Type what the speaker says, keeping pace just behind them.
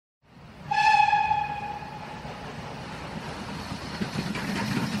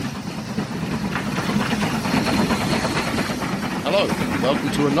Hello, and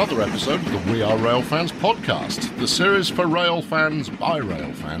welcome to another episode of the We Are Rail Fans podcast, the series for rail fans by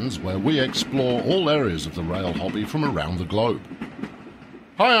rail fans, where we explore all areas of the rail hobby from around the globe.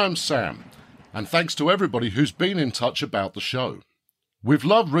 Hi, I'm Sam, and thanks to everybody who's been in touch about the show. We've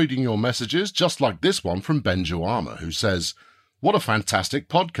loved reading your messages, just like this one from Ben Joama, who says, "What a fantastic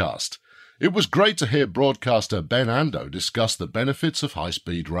podcast. It was great to hear broadcaster Ben Ando discuss the benefits of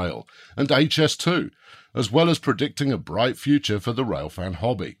high-speed rail and HS2, as well as predicting a bright future for the railfan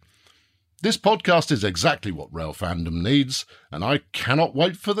hobby. This podcast is exactly what rail fandom needs, and I cannot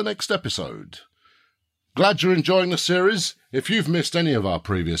wait for the next episode." Glad you're enjoying the series. If you've missed any of our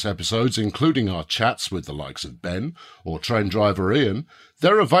previous episodes, including our chats with the likes of Ben or train driver Ian,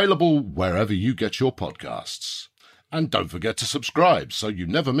 they're available wherever you get your podcasts. And don't forget to subscribe so you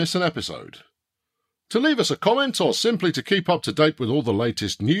never miss an episode. To leave us a comment or simply to keep up to date with all the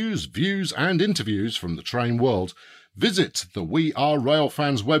latest news, views and interviews from the train world, visit the We Are Rail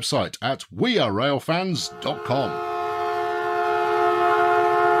Fans website at wearerailfans.com.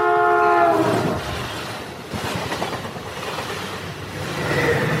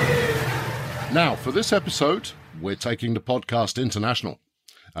 Now, for this episode, we're taking the podcast international.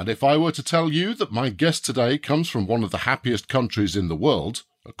 And if I were to tell you that my guest today comes from one of the happiest countries in the world,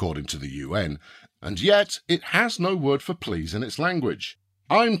 according to the UN, and yet it has no word for please in its language,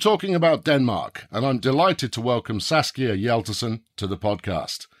 I'm talking about Denmark, and I'm delighted to welcome Saskia Hjalteson to the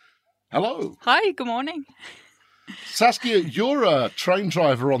podcast. Hello. Hi, good morning. Saskia, you're a train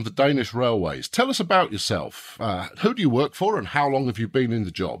driver on the Danish railways. Tell us about yourself. Who do you work for and how long have you been in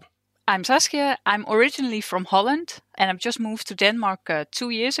the job? I'm Saskia. I'm originally from Holland and I've just moved to Denmark 2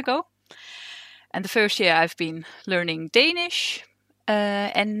 years ago. And the first year I've been learning Danish.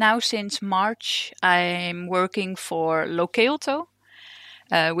 And now since March I'm working for Lokeauto,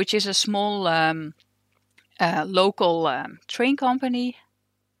 which is a small local train company.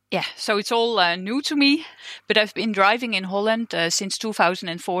 Yeah, so it's all new to me. But I've been driving in Holland since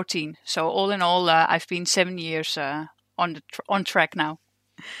 2014. So all in all, I've been 7 years on track now.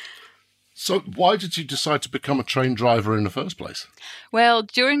 So why did you decide to become a train driver in the first place? Well,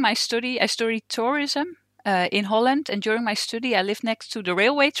 during my study, I studied tourism in Holland. And during my study, I lived next to the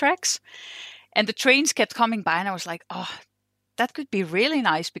railway tracks. And the trains kept coming by. And I was like, oh, that could be really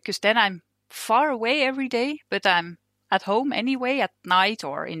nice. Because then I'm far away every day. But I'm at home anyway, at night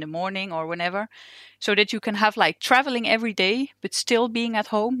or in the morning or whenever. So that you can have like traveling every day, but still being at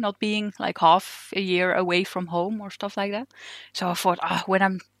home, not being like half a year away from home or stuff like that. So I thought, when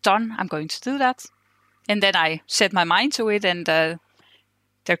I'm done, I'm going to do that. And then I set my mind to it and there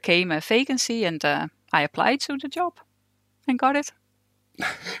came a vacancy and I applied to the job and got it.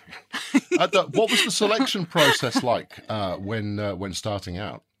 What was the selection process like when starting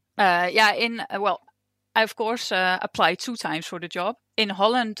out? I of course applied 2 times for the job. In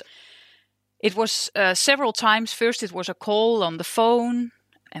Holland, it was several times. First, it was a call on the phone.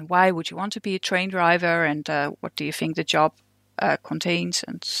 And why would you want to be a train driver? And what do you think the job contains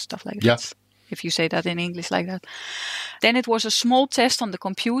and stuff like that? If you say that in English like that. Then it was a small test on the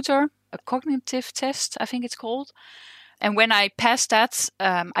computer, a cognitive test, I think it's called. And when I passed that,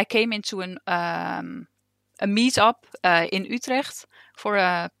 I came into a meet-up in Utrecht for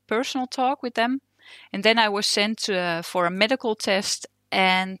a personal talk with them. And then I was sent for a medical test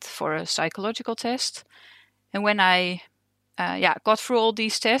and for a psychological test. And when I got through all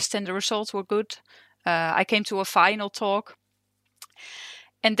these tests and the results were good, I came to a final talk.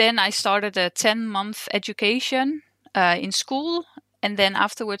 And then I started a 10-month education in school. And then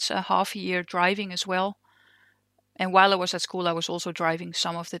afterwards, a half a year driving as well. And while I was at school, I was also driving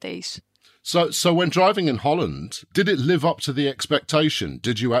some of the days. So when driving in Holland, did it live up to the expectation?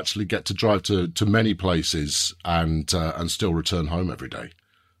 Did you actually get to drive to many places and still return home every day?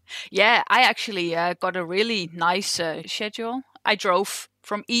 Yeah, I actually got a really nice schedule. I drove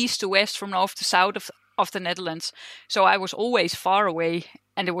from east to west, from north to south of the Netherlands. So I was always far away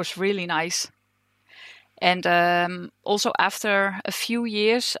and it was really nice. And also after a few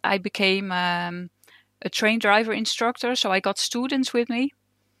years, I became a train driver instructor. So I got students with me.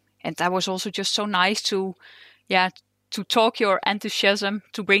 And that was also just so nice to talk your enthusiasm,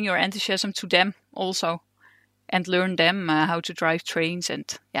 to bring your enthusiasm to them also and learn them how to drive trains. And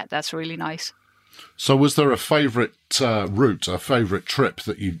yeah, that's really nice. So was there a favourite route, a favourite trip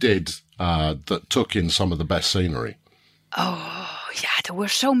that you did that took in some of the best scenery? Oh, yeah, there were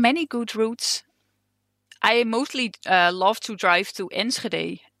so many good routes. I mostly love to drive to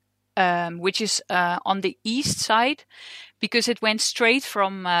Enschede, which is on the east side, because it went straight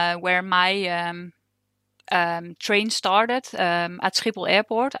from where my train started at Schiphol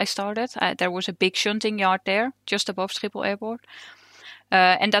Airport. I started. There was a big shunting yard there, just above Schiphol Airport,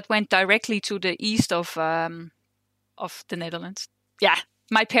 and that went directly to the east of the Netherlands. Yeah,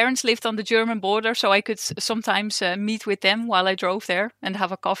 my parents lived on the German border, so I could sometimes meet with them while I drove there and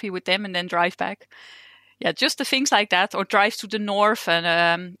have a coffee with them, and then drive back. Yeah, just the things like that, or drive to the north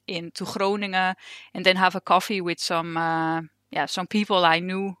and into Groningen, and then have a coffee with some people I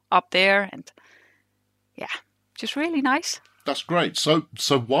knew up there, and yeah, just really nice. That's great.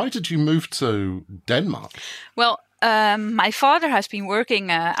 So why did you move to Denmark? Well, my father has been working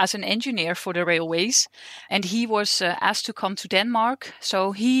as an engineer for the railways, and he was asked to come to Denmark.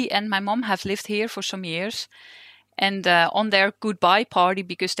 So he and my mom have lived here for some years. And on their goodbye party,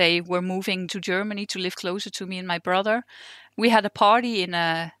 because they were moving to Germany to live closer to me and my brother, we had a party in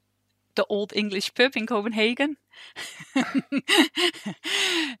the Old English pub in Copenhagen.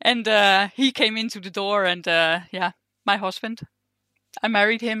 And he came into the door, and my husband. I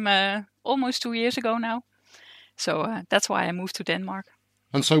married him almost 2 years ago now. So that's why I moved to Denmark.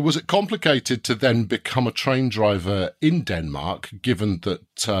 And so was it complicated to then become a train driver in Denmark, given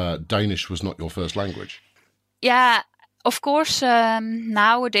that Danish was not your first language? Yeah, of course,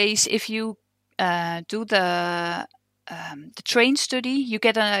 nowadays, if you do the train study, you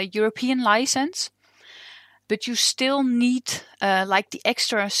get a European license, but you still need like the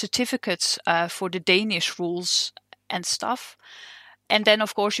extra certificates for the Danish rules and stuff. And then,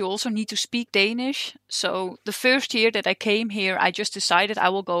 of course, you also need to speak Danish. So the first year that I came here, I just decided I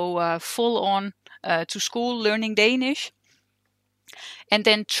will go full on to school learning Danish. And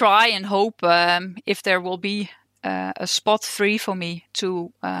then try and hope if there will be a spot free for me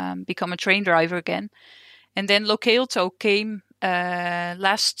to become a train driver again. And then Lokaltog came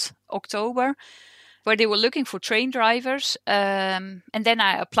last October, where they were looking for train drivers. And then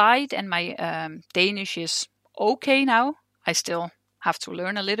I applied, and my Danish is okay now. I still have to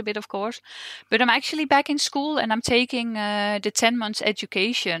learn a little bit, of course. But I'm actually back in school, and I'm taking the 10 months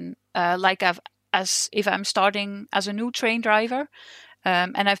education as if I'm starting as a new train driver.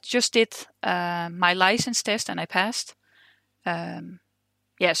 And I've just did my license test, and I passed.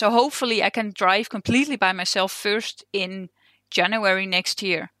 So hopefully I can drive completely by myself first in January next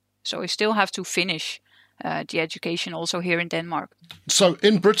year. So I still have to finish the education also here in Denmark. So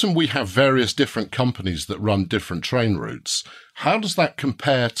in Britain, we have various different companies that run different train routes. How does that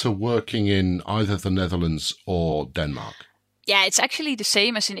compare to working in either the Netherlands or Denmark? Yeah, it's actually the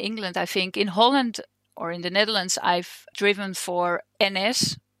same as in England, I think. In Holland or in the Netherlands, I've driven for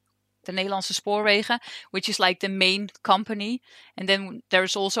NS, the Nederlandse Spoorwegen, which is like the main company. And then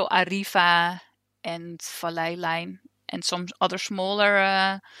there's also Arriva and Valleilijn and some other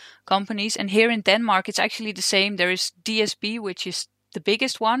smaller companies. And here in Denmark, it's actually the same. There is DSB, which is the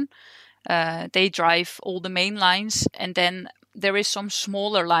biggest one. They drive all the main lines. And then there is some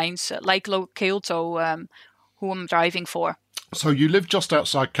smaller lines like Lokaltog, who I'm driving for. So you live just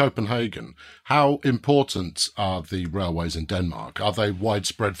outside Copenhagen. How important are the railways in Denmark? Are they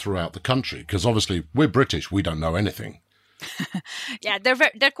widespread throughout the country? Because obviously we're British, we don't know anything. Yeah,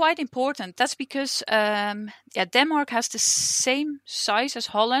 they're quite important. That's because Denmark has the same size as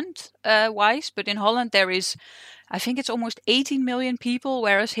Holland wise, but in Holland there is, I think it's almost 18 million people,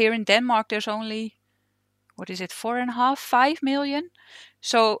 whereas here in Denmark there's only, 4.5, 5 million.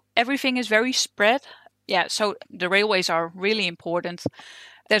 So everything is very spread. Yeah, so the railways are really important.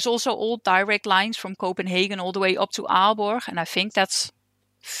 There's also all direct lines from Copenhagen all the way up to Aalborg, and I think that's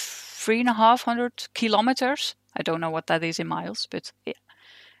 3,500 kilometers. I don't know what that is in miles, but yeah,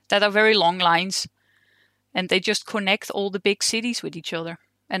 that are very long lines. And they just connect all the big cities with each other.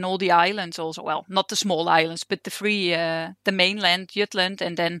 And all the islands also. Well, not the small islands, but the three, the mainland, Jutland,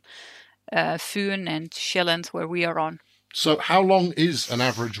 and then Fyn and Sjælland, where we are on. So how long is an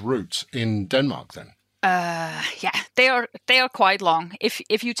average route in Denmark then? They are quite long.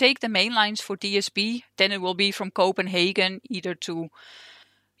 If you take the main lines for DSB, then it will be from Copenhagen either to,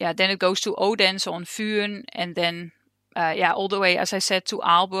 then it goes to Odense on Fyn, and then all the way, as I said, to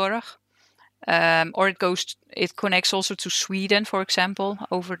Aalborg. Or it connects also to Sweden, for example,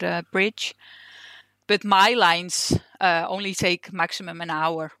 over the bridge. But my lines only take maximum an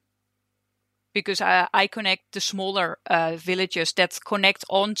hour, because I connect the smaller villages that connect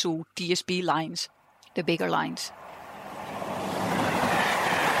onto DSB lines, the bigger lines.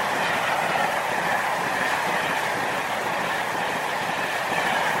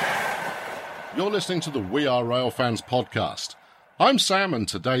 You're listening to the We Are Rail Fans podcast. I'm Sam, and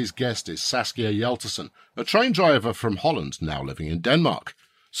today's guest is Saskia Hjeltesen, a train driver from Holland now living in Denmark.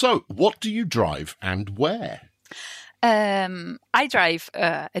 So, what do you drive and where? I drive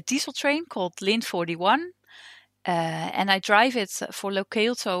a diesel train called Lind 41. And I drive it for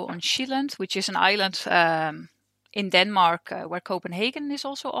Lokelto on Sjælland, which is an island in Denmark where Copenhagen is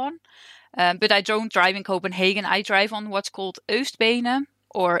also on. But I don't drive in Copenhagen. I drive on what's called Østbanen,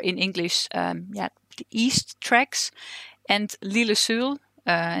 or in English, the East Tracks, and Lille Syd,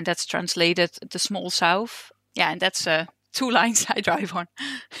 and that's translated the Small South. Yeah, and that's 2 lines I drive on.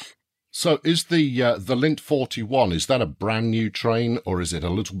 So is the Lint 41, is that a brand new train or is it a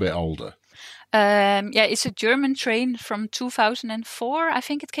little bit older? It's a German train from 2004. I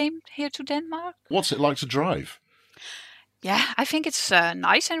think it came here to Denmark. What's it like to drive? Yeah, I think it's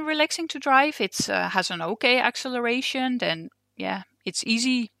nice and relaxing to drive. It has an okay acceleration. Then, it's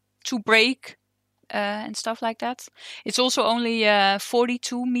easy to brake and stuff like that. It's also only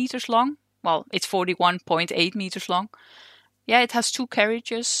 42 meters long. Well, it's 41.8 meters long. Yeah, it has 2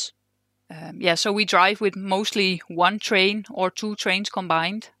 carriages. So we drive with mostly 1 train or 2 trains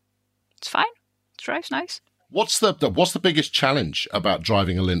combined. It's fine. It drives nice. What's the biggest challenge about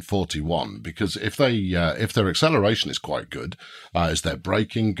driving a Lint 41? Because if their acceleration is quite good, is their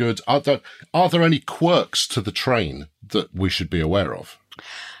braking good? Are there any quirks to the train that we should be aware of?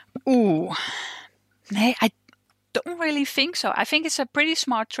 Ooh, nee, I don't really think so. I think it's a pretty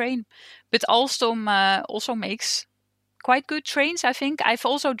smart train, but Alstom also makes quite good trains, I think. I've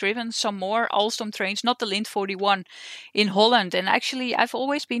also driven some more Alstom trains, not the Lint 41, in Holland. And actually, I've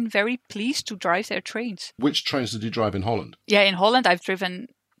always been very pleased to drive their trains. Which trains did you drive in Holland? Yeah, in Holland, I've driven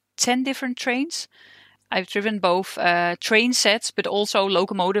 10 different trains. I've driven both train sets, but also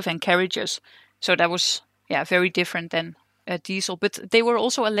locomotive and carriages. So that was, very different than a diesel. But they were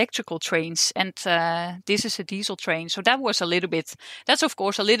also electrical trains, and this is a diesel train. So that's of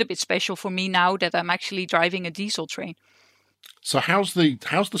course a little bit special for me now that I'm actually driving a diesel train. So how's the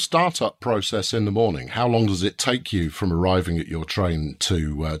startup process in the morning? How long does it take you from arriving at your train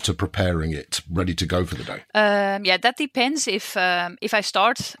to preparing it ready to go for the day? That depends. If I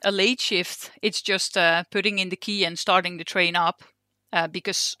start a late shift, it's just putting in the key and starting the train up,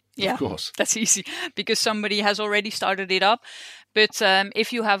 because of course that's easy because somebody has already started it up. But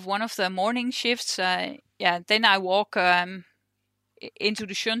if you have one of the morning shifts, then I walk into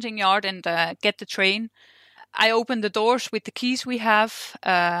the shunting yard and get the train. I open the doors with the keys we have.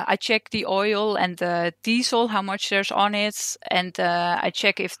 I check the oil and the diesel, how much there's on it. And I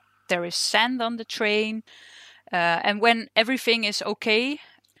check if there is sand on the train. And when everything is okay,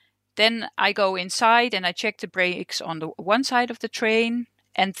 then I go inside and I check the brakes on the one side of the train.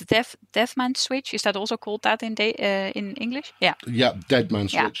 And the deadman switch, is that also called that in English? Yeah. Yeah, deadman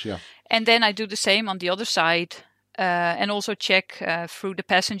switch, yeah. And then I do the same on the other side. And also check through the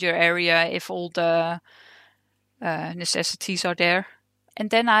passenger area if all the necessities are there. And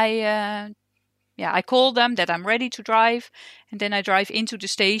then I call them that I'm ready to drive, and then I drive into the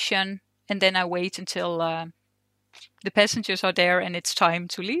station, and then I wait until the passengers are there and it's time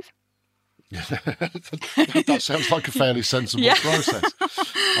to leave. That sounds like a fairly sensible process.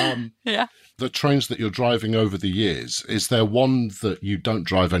 The trains that you're driving over the years, is there one that you don't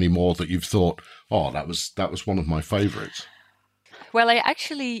drive anymore that you've thought, oh, that was one of my favorites? Well, I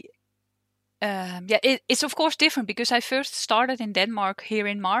actually it's of course different because I first started in Denmark here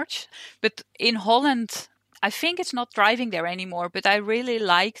in March. But in Holland, I think it's not driving there anymore. But I really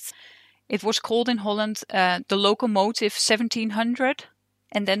liked, it was called in Holland, the Locomotive 1700.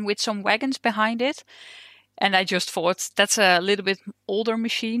 And then with some wagons behind it. And I just thought, that's a little bit older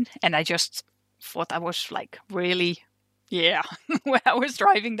machine. And I just thought I was like really, when I was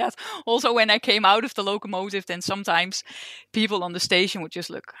driving that. Also, when I came out of the locomotive, then sometimes people on the station would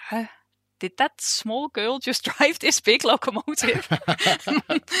just look, huh? Did that small girl just drive this big locomotive?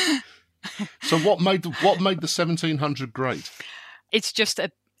 So what made the 1700 great? It's just a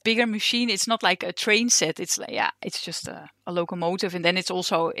bigger machine. It's not like a train set. It's like, it's just a locomotive. And then it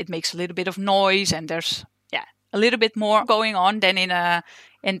makes a little bit of noise, and there's a little bit more going on than in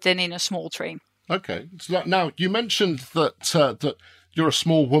a small train. Okay. So now you mentioned that you're a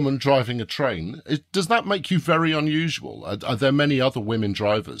small woman driving a train. Does that make you very unusual? Are there many other women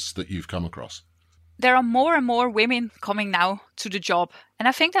drivers that you've come across? There are more and more women coming now to the job. And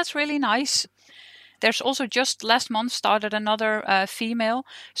I think that's really nice. There's also just last month started another female.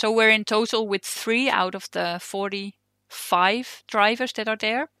 So we're in total with 3 out of the 45 drivers that are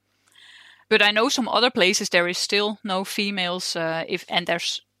there. But I know some other places there is still no females.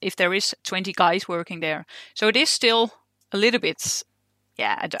 If there is 20 guys working there. So it is still a little bit,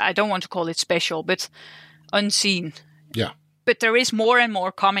 I don't want to call it special, but unseen. Yeah. But there is more and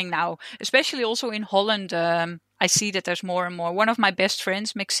more coming now, especially also in Holland. I see that there's more and more. One of my best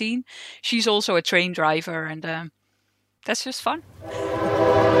friends, Maxine, she's also a train driver, and that's just fun.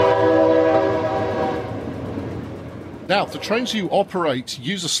 Now, the trains you operate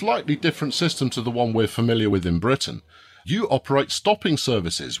use a slightly different system to the one we're familiar with in Britain. You operate stopping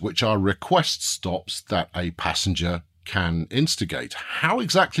services, which are request stops that a passenger can instigate. How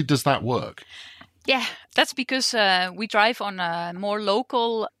exactly does that work? Yeah, that's because we drive on a more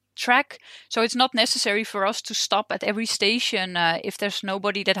local track, so it's not necessary for us to stop at every station if there's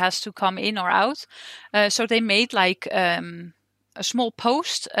nobody that has to come in or out. So they made like a small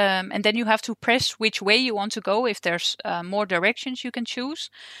post, and then you have to press which way you want to go. If there's more directions you can choose,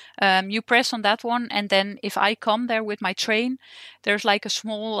 you press on that one, and then if I come there with my train, there's like a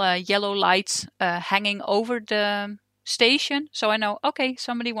small yellow light hanging over the station, so I know, okay,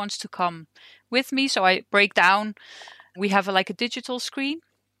 somebody wants to come with me. So I break down. We have like a digital screen.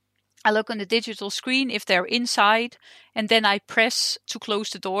 I look on the digital screen if they're inside, and then I press to close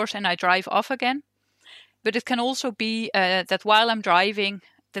the doors and I drive off again. But it can also be that while I'm driving,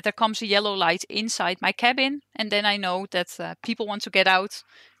 that there comes a yellow light inside my cabin, and then I know that people want to get out.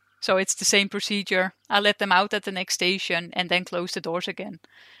 So it's the same procedure. I let them out at the next station and then close the doors again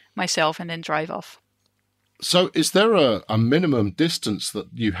myself and then drive off. So is there a minimum distance that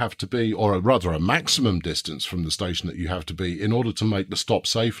you have to be, or rather a maximum distance from the station that you have to be in order to make the stop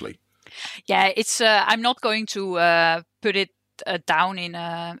safely? Yeah, it's. I'm not going to put it down in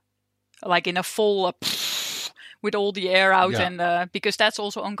a full with all the air out, and because that's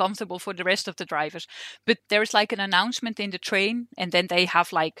also uncomfortable for the rest of the drivers. But there's like an announcement in the train, and then they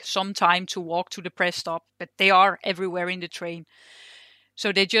have like some time to walk to the press stop. But they are everywhere in the train,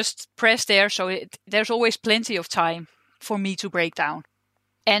 so they just press there. So there's always plenty of time for me to break down.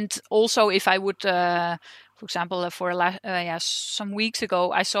 And also, if I would, for example, some weeks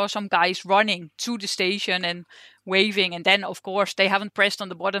ago, I saw some guys running to the station and waving, and then of course they haven't pressed on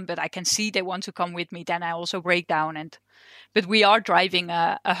the button, but I can see they want to come with me. Then I also break down, but we are driving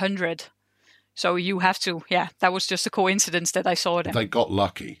 100, so you have to. Yeah, that was just a coincidence that I saw them. They got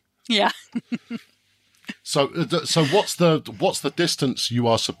lucky. Yeah. So what's the distance you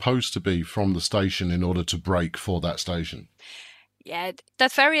are supposed to be from the station in order to brake for that station? Yeah,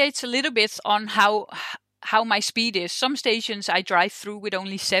 that varies a little bit on how my speed is. Some stations I drive through with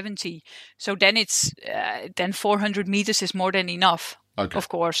only 70, so then it's then 400 meters is more than enough, of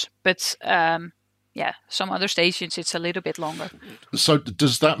course. But some other stations it's a little bit longer. So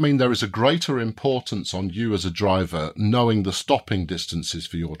does that mean there is a greater importance on you as a driver knowing the stopping distances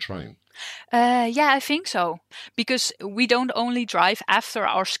for your train? Yeah, I think so, because we don't only drive after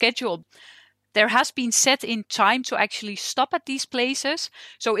our schedule. There has been set in time to actually stop at these places.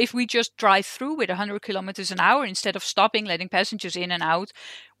 So if we just drive through with 100 kilometers an hour instead of stopping, letting passengers in and out,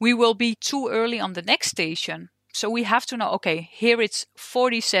 we will be too early on the next station. So we have to know, okay, here it's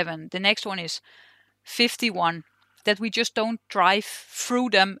 47. The next one is 51. That we just don't drive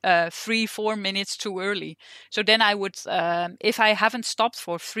through them 3-4 minutes too early. So then I would, if I haven't stopped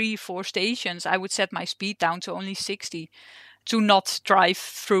for 3-4 stations, I would set my speed down to only 60 to not drive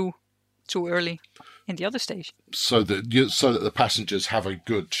through too early in the other station, so that the passengers have a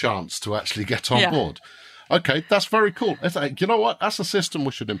good chance to actually get on board. Okay, that's very cool. You know what? That's a system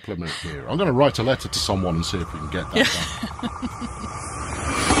we should implement here. I'm going to write a letter to someone and see if we can get that done.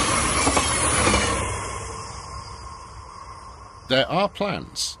 There are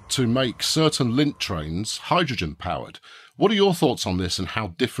plans to make certain Lindt trains hydrogen powered. What are your thoughts on this and how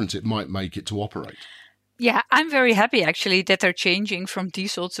different it might make it to operate? Yeah, I'm very happy actually that they're changing from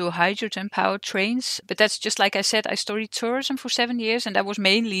diesel to hydrogen-powered trains. But that's just like I said, I studied tourism for 7 years, and that was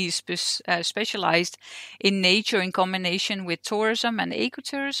mainly specialized in nature in combination with tourism and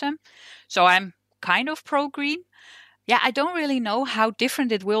ecotourism. So I'm kind of pro-green. Yeah, I don't really know how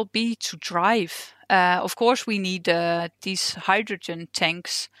different it will be to drive. Of course, we need these hydrogen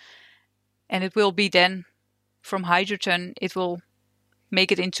tanks, and it will be then from hydrogen, it will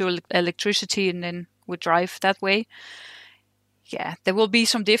make it into electricity and then would drive that way. Yeah, there will be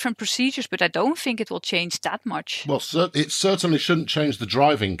some different procedures, but I don't think it will change that much. Well, it certainly shouldn't change the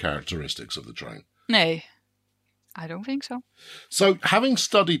driving characteristics of the train. No, I don't think so. So, having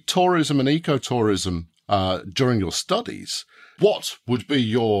studied tourism and ecotourism during your studies, what would be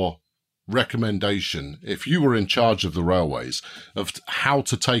your recommendation if you were in charge of the railways of how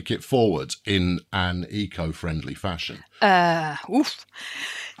to take it forward in an eco-friendly fashion?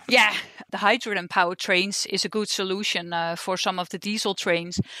 Yeah, the hydrogen-powered trains is a good solution for some of the diesel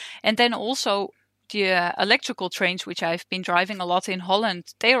trains. And then also the electrical trains, which I've been driving a lot in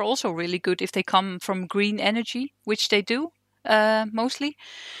Holland, they are also really good if they come from green energy, which they do mostly.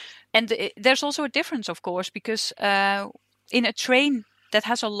 And there's also a difference, of course, because in a train that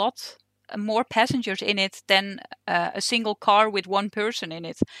has a lot more passengers in it than a single car with one person in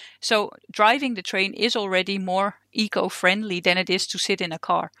it. So driving the train is already more eco-friendly than it is to sit in a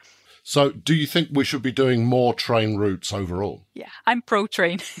car. So do you think we should be doing more train routes overall? Yeah, I'm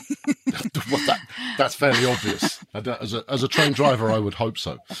pro-train. Well, that's fairly obvious. As a train driver, I would hope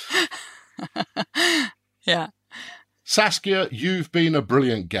so. Yeah. Saskia, you've been a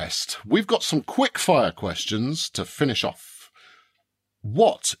brilliant guest. We've got some quick-fire questions to finish off.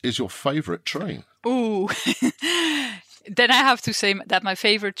 What is your favourite train? Ooh. Then I have to say that my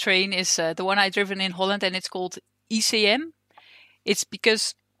favorite train is the one I've driven in Holland, and it's called ECM. It's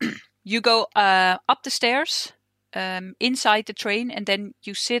because you go up the stairs inside the train, and then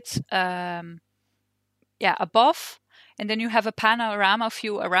you sit above, and then you have a panorama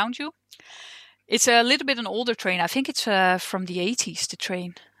view around you. It's a little bit an older train. I think it's from the 80s, the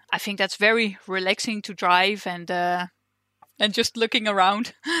train. I think that's very relaxing to drive and just looking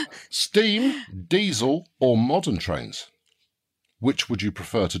around. Steam, diesel, or modern trains? Which would you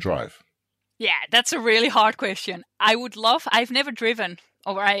prefer to drive? Yeah, that's a really hard question. I've never driven,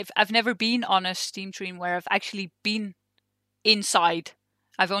 or I've never been on a steam train where I've actually been inside.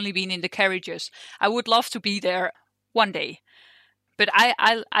 I've only been in the carriages. I would love to be there one day. But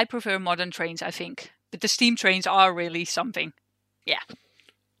I prefer modern trains, I think. But the steam trains are really something. Yeah.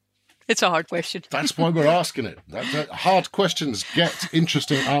 It's a hard question. That's why we're asking it. Hard questions get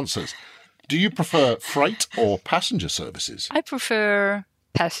interesting answers. Do you prefer freight or passenger services? I prefer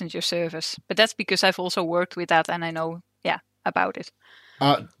passenger service. But that's because I've also worked with that and I know, about it.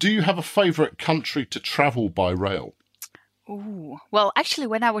 Do you have a favourite country to travel by rail? Ooh. Well, actually,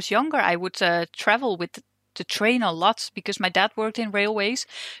 when I was younger, I would travel with the train a lot because my dad worked in railways.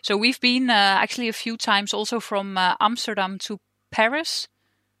 So we've been actually a few times also from Amsterdam to Paris.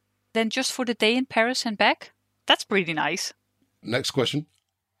 Then just for the day in Paris and back. That's pretty nice. Next question.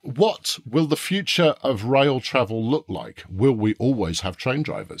 What will the future of rail travel look like? Will we always have train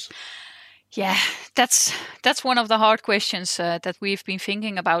drivers? Yeah, that's one of the hard questions that we've been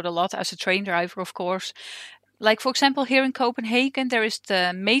thinking about a lot as a train driver, of course. Like, for example, here in Copenhagen, there is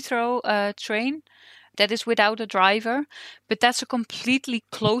the metro train that is without a driver, but that's a completely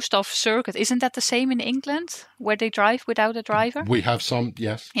closed-off circuit. Isn't that the same in England, where they drive without a driver? We have some,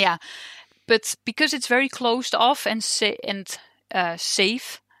 yes. Yeah, but because it's very closed off and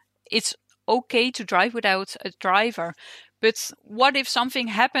safe, it's okay to drive without a driver. But what if something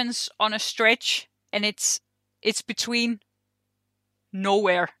happens on a stretch and it's between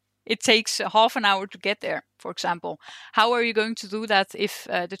nowhere? It takes half an hour to get there, for example. How are you going to do that if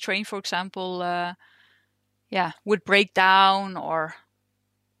the train, for example, would break down or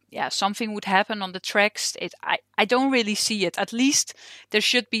something would happen on the tracks? I don't really see it. At least there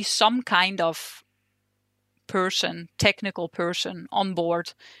should be some kind of technical person on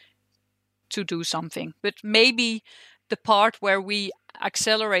board to do something. But maybe the part where we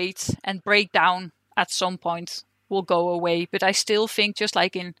accelerate and break down at some point will go away. But I still think, just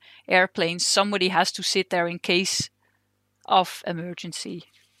like in airplanes, somebody has to sit there in case of emergency.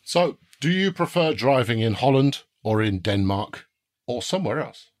 So, do you prefer driving in Holland or in Denmark or somewhere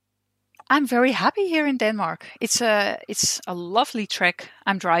else? I'm very happy here in Denmark. It's a lovely track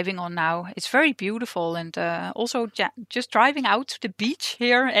I'm driving on now. It's very beautiful, and also just driving out to the beach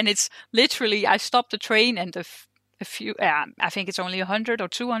here. And it's literally, I stopped the train and a few, I think it's only 100 or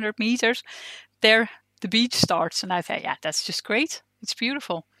 200 meters. There, the beach starts, and I thought, that's just great. It's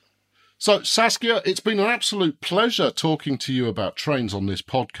beautiful. So, Saskia, it's been an absolute pleasure talking to you about trains on this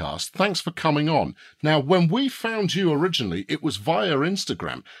podcast. Thanks for coming on. Now, when we found you originally, it was via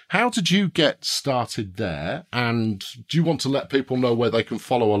Instagram. How did you get started there? And do you want to let people know where they can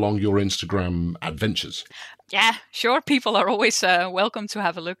follow along your Instagram adventures? Yeah, sure. People are always welcome to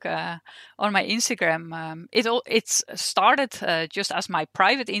have a look on my Instagram. It's started just as my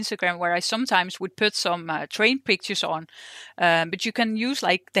private Instagram, where I sometimes would put some train pictures on. But you can use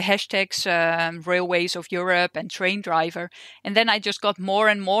like the hashtags Railways of Europe and Train Driver. And then I just got more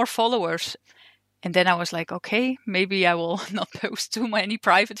and more followers. And then I was like, okay, maybe I will not post too many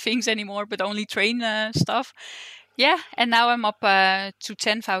private things anymore, but only train stuff. Yeah, and now I'm up to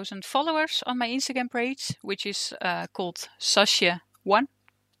 10,000 followers on my Instagram page, which is called Saskia1.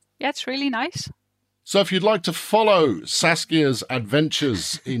 Yeah, it's really nice. So if you'd like to follow Saskia's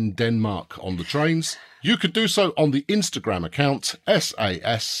adventures in Denmark on the trains, you could do so on the Instagram account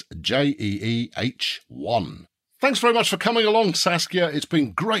SASJEEH1. Thanks very much for coming along, Saskia. It's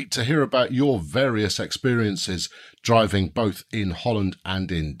been great to hear about your various experiences driving both in Holland and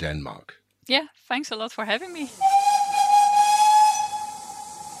in Denmark. Yeah, thanks a lot for having me.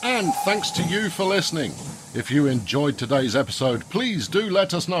 And thanks to you for listening. If you enjoyed today's episode, please do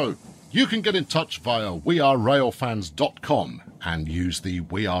let us know. You can get in touch via wearerailfans.com and use the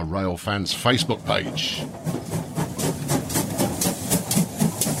We Are Rail Fans Facebook page.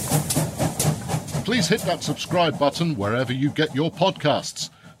 Please hit that subscribe button wherever you get your podcasts,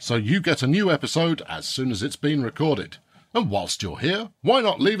 so you get a new episode as soon as it's been recorded. And whilst you're here, why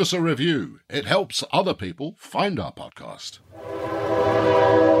not leave us a review? It helps other people find our podcast.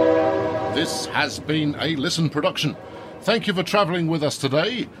 This has been a Listen production. Thank you for travelling with us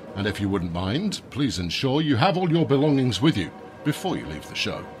today, and if you wouldn't mind, please ensure you have all your belongings with you before you leave the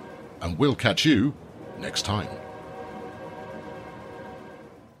show. And we'll catch you next time.